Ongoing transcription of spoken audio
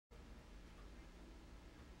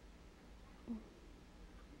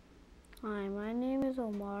Hi, my name is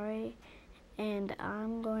Omari, and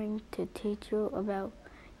I'm going to teach you about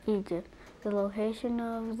Egypt. The location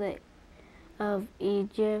of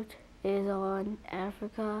Egypt is on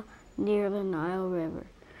Africa near the Nile River.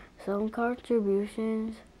 Some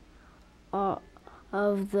contributions of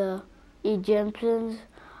the Egyptians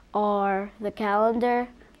are the calendar,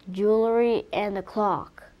 jewelry, and the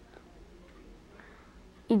clock.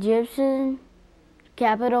 Egyptian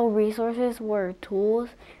capital resources were tools.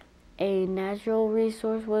 A natural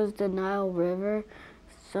resource was the Nile River.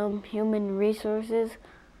 Some human resources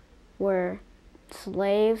were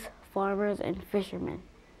slaves, farmers, and fishermen.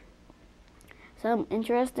 Some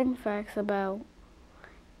interesting facts about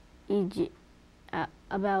Egyptians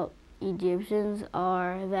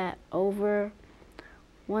are that over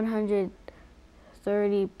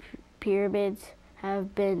 130 pyramids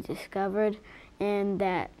have been discovered, and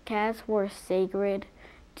that cats were sacred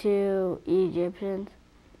to Egyptians.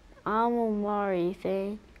 I'm Omari.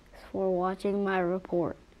 Thanks for watching my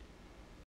report.